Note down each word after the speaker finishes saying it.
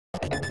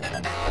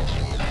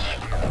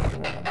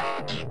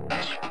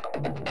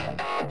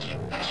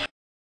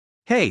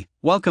Hey,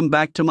 welcome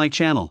back to my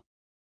channel.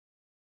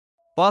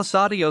 Boss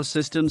Audio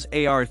Systems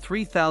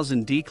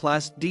AR3000D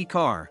Class D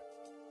car.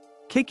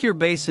 Kick your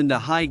bass into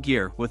high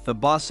gear with the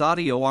Boss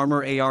Audio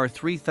Armor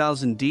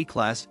AR3000D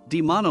Class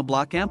D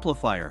monoblock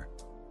amplifier.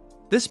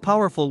 This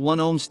powerful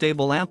 1-ohm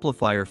stable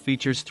amplifier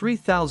features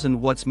 3000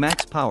 watts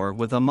max power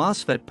with a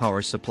MOSFET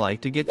power supply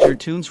to get your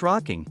tunes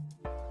rocking.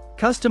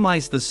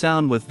 Customize the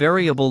sound with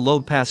variable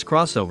low-pass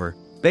crossover,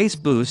 bass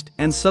boost,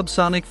 and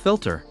subsonic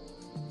filter.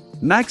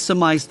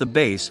 Maximize the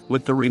bass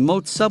with the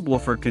remote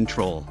subwoofer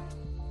control.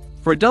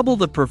 For double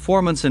the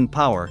performance and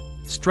power,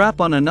 strap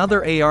on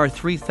another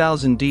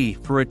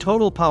AR3000D for a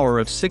total power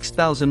of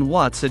 6000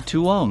 watts at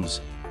 2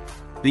 ohms.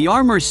 The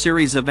Armor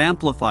series of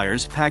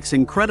amplifiers packs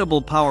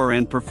incredible power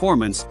and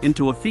performance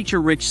into a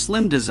feature-rich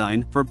slim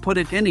design for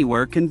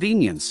put-it-anywhere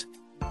convenience.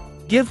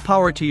 Give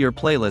power to your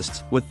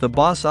playlists with the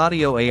Boss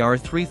Audio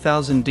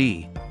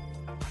AR3000D.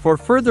 For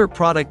further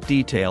product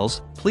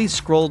details, please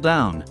scroll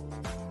down.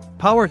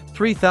 Power: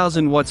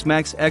 3000 watts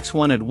max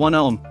X1 at 1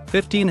 ohm,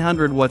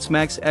 1500 watts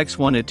max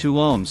X1 at 2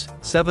 ohms,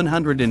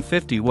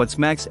 750 watts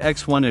max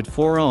X1 at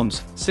 4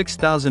 ohms,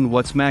 6000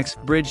 watts max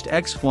bridged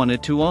X1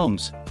 at 2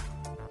 ohms.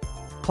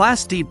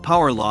 Class D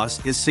power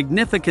loss is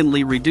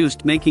significantly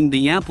reduced, making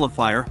the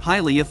amplifier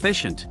highly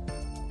efficient.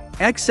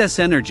 Excess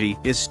energy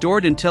is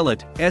stored until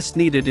it is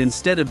needed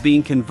instead of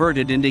being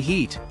converted into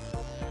heat.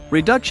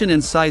 Reduction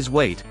in size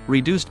weight,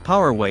 reduced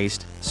power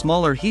waste,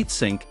 smaller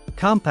heatsink,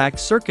 compact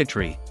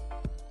circuitry.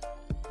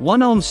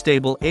 1 ohm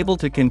stable, able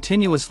to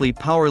continuously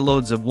power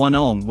loads of 1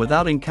 ohm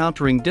without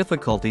encountering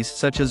difficulties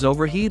such as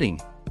overheating.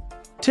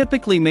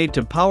 Typically made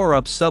to power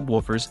up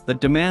subwoofers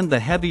that demand the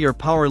heavier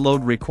power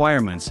load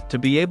requirements to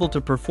be able to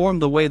perform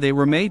the way they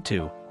were made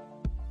to.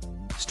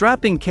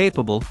 Strapping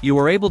capable, you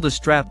are able to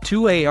strap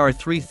 2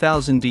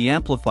 AR3000D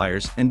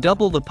amplifiers and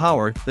double the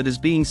power that is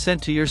being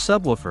sent to your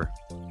subwoofer.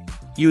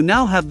 You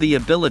now have the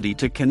ability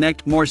to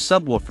connect more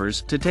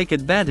subwoofers to take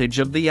advantage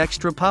of the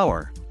extra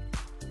power.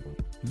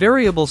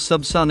 Variable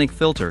subsonic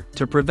filter,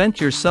 to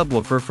prevent your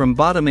subwoofer from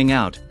bottoming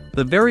out.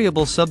 The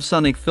variable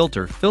subsonic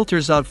filter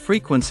filters out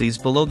frequencies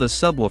below the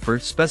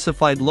subwoofer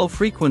specified low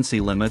frequency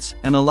limits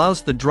and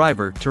allows the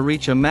driver to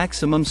reach a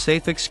maximum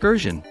safe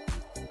excursion.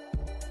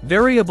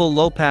 Variable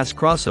low-pass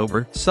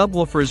crossover,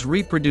 subwoofers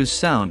reproduce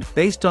sound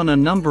based on a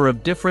number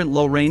of different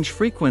low-range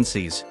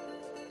frequencies.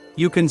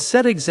 You can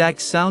set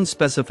exact sound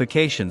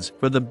specifications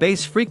for the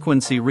bass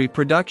frequency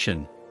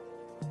reproduction.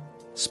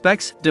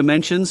 Specs: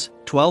 dimensions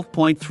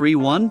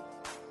 12.31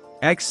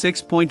 x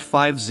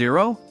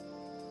 6.50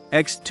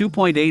 x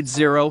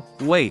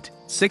 2.80, weight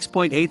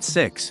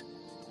 6.86.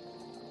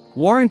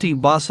 Warranty: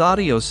 Boss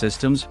Audio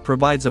Systems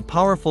provides a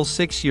powerful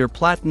 6-year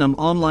platinum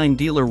online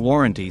dealer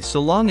warranty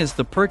so long as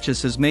the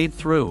purchase is made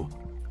through.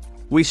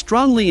 We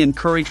strongly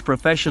encourage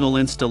professional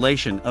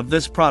installation of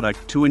this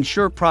product to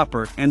ensure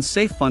proper and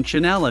safe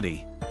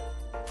functionality.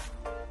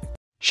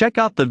 Check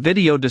out the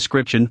video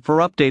description for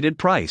updated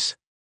price.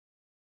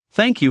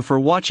 Thank you for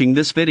watching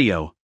this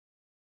video.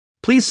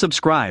 Please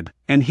subscribe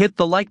and hit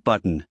the like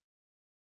button.